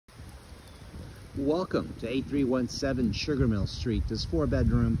Welcome to 8317 Sugarmill Street. This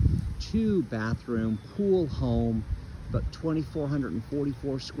 4-bedroom, 2-bathroom pool home, about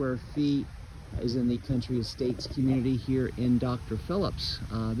 2,444 square feet, is in the Country Estates community here in Dr. Phillips.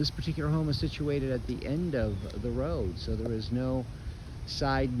 This particular home is situated at the end of the road, so there is no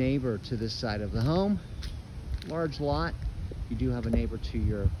side neighbor to this side of the home. Large lot. You do have a neighbor to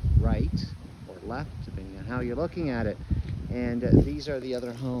your right or left, depending on how you're looking at it. And these are the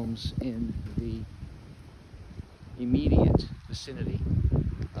other homes in the immediate vicinity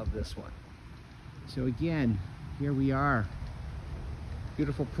of this one. So again, here we are.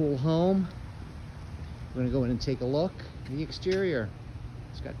 Beautiful pool home. We're gonna go in and take a look at the exterior.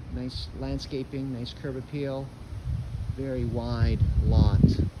 It's got nice landscaping, nice curb appeal, very wide lot.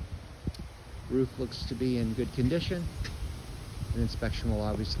 Roof looks to be in good condition. An inspection will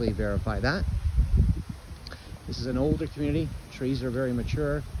obviously verify that. This is an older community. Trees are very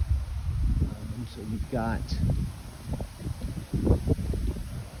mature. So you've got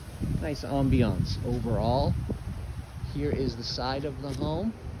nice ambiance overall. Here is the side of the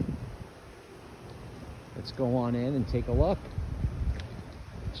home. Let's go on in and take a look.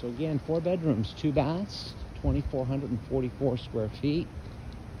 So again, 4 bedrooms, 2 baths, 2,444 square feet.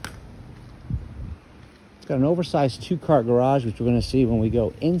 It's got an oversized 2-car garage, which we're going to see when we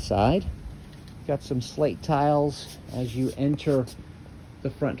go inside. Got some slate tiles as you enter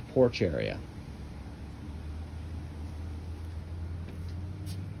the front porch area.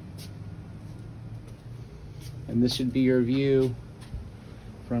 And this should be your view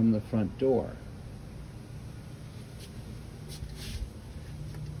from the front door.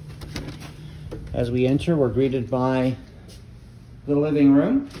 As we enter, we're greeted by the living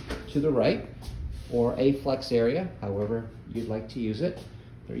room to the right, or a flex area, however you'd like to use it.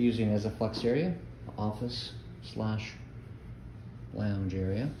 They're using it as a flex area, office slash lounge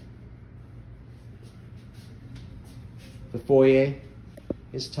area. The foyer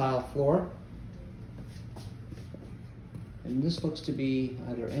is tile floor. And this looks to be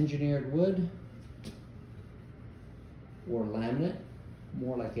either engineered wood or laminate,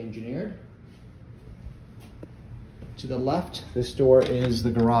 more like engineered. To the left, this door is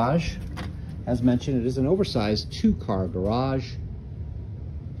the garage. As mentioned, it is an oversized 2-car garage.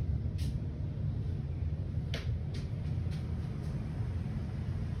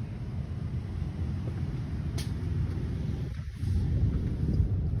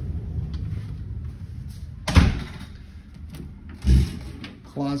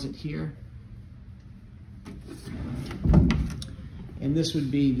 Closet here, and this would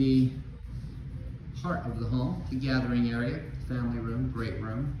be the heart of the home, the gathering area, family room, great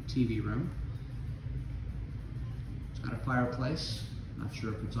room, TV room. It's got a fireplace. Not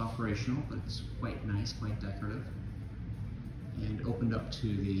sure if it's operational, but it's quite nice, quite decorative, and opened up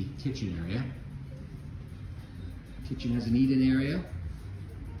to the kitchen area. Kitchen has an eat-in area.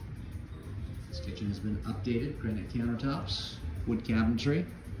 This kitchen has been updated, granite countertops, wood cabinetry,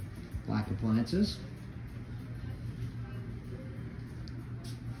 black appliances.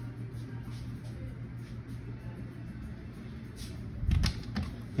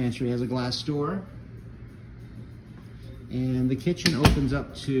 Pantry has a glass door. And the kitchen opens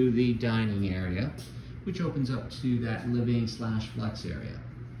up to the dining area, which opens up to that living slash flex area.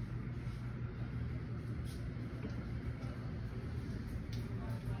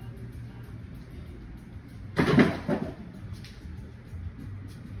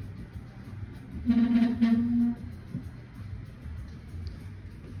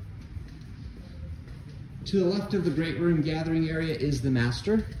 To the left of the great room gathering area is the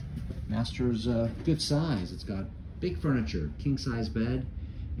master. Master's good size. It's got big furniture, king size bed,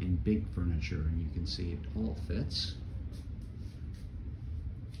 and big furniture, and you can see it all fits.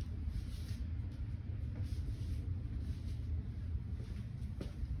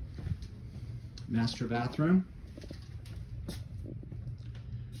 Master bathroom.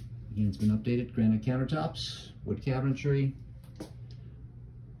 Again, it's been updated. Granite countertops, wood cabinetry,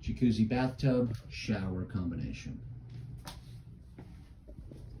 jacuzzi bathtub, shower combination.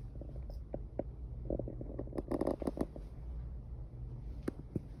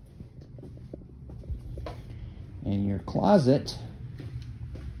 And your closet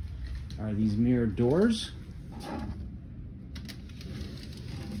are these mirrored doors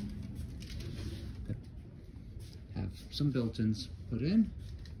that have some built-ins put in,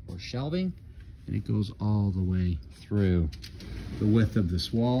 or shelving, and it goes all the way through the width of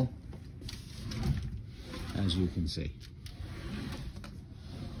this wall, as you can see.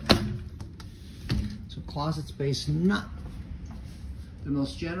 So closet space, not the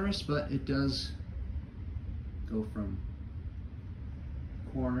most generous, but it does go from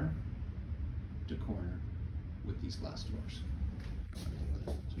corner to corner with these glass doors.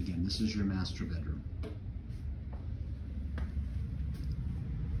 So again, this is your master bedroom.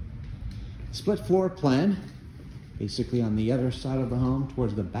 Split floor plan. Basically on the other side of the home,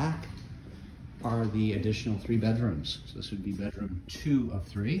 towards the back, are the additional 3 bedrooms. So this would be bedroom 2 of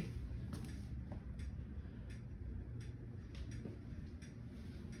 3.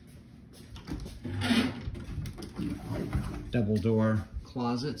 Double door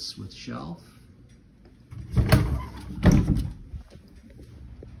closets with shelf.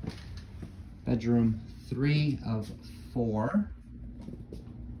 Bedroom 3 of 4.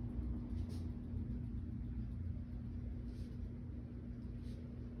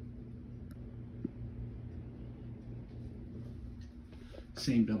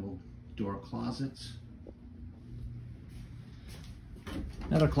 Same double door closets.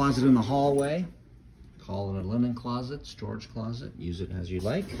 Another closet in the hallway. Call it a linen closet, storage closet. Use it as you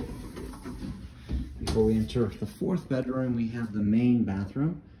like. Before we enter the 4th bedroom, we have the main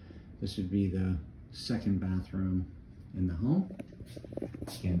bathroom. This would be the 2nd bathroom in the home.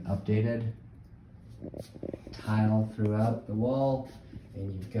 Again, updated. Tile throughout the wall.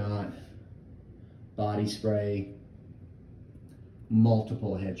 And you've got body spray,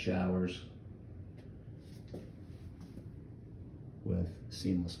 multiple head showers with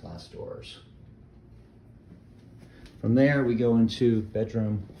seamless glass doors. From there, we go into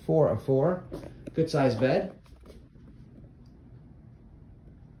bedroom 4 of 4, good sized bed.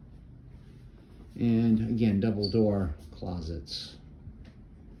 And again, double door closets.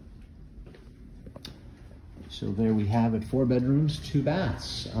 So there we have it, 4 bedrooms, 2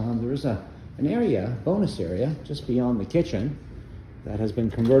 baths. There is an area, bonus area, just beyond the kitchen that has been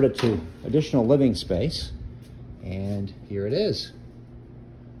converted to additional living space. And here it is.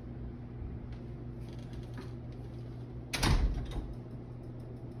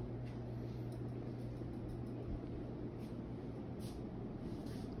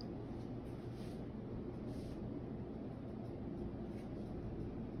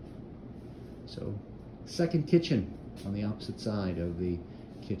 So, 2nd kitchen on the opposite side of the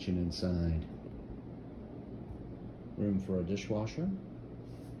kitchen inside. Room for a dishwasher.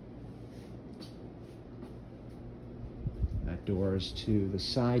 That door is to the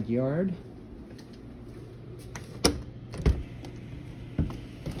side yard.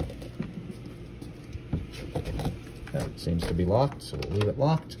 That seems to be locked, so we'll leave it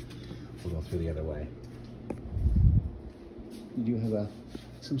locked. We'll go through the other way. You do have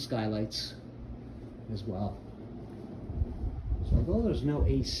some skylights as well. So although there's no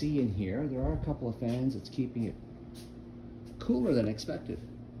AC in here, there are a couple of fans that's keeping it cooler than expected.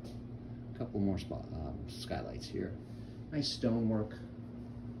 A couple more skylights here. Nice stonework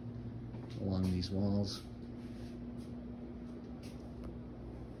along these walls.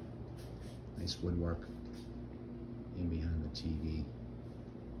 Nice woodwork in behind the TV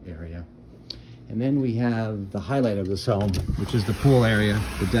area. And then we have the highlight of this home, which is the pool area,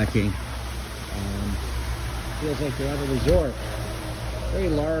 the decking. Feels like you're at a resort. Very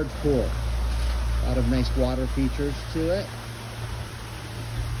large pool. A lot of nice water features to it.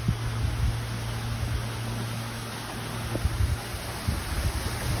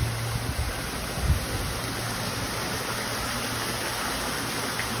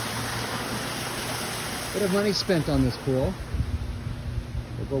 Bit of money spent on this pool.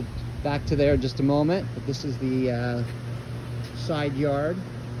 We'll go back to there in just a moment, but this is the side yard.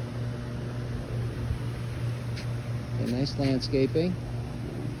 Okay, nice landscaping.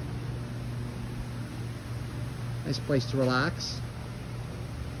 Nice place to relax.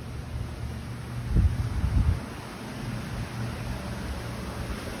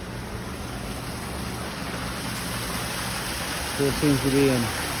 Pool seems to be in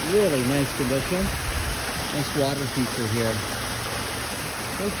really nice condition. Nice water feature here.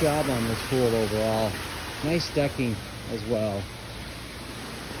 Great job on this pool overall. Nice decking as well.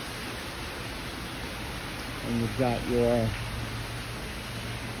 And you've got your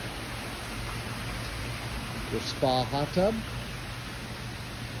spa hot tub.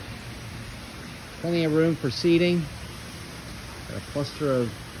 Plenty of room for seating. Got a cluster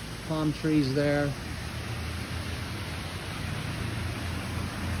of palm trees there.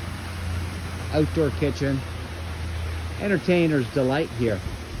 Outdoor kitchen. Entertainer's delight here.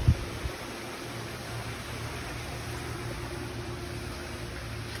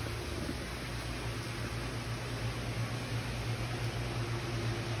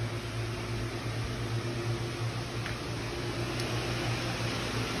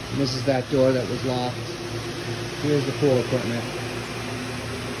 And this is that door that was locked. Here's the pool equipment.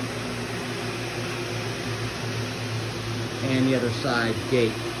 And the other side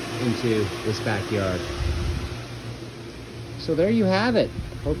gate. into this backyard. So there you have it.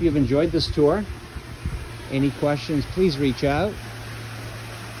 Hope you've enjoyed this tour. Any questions, please reach out.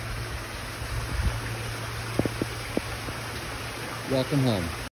 Welcome home.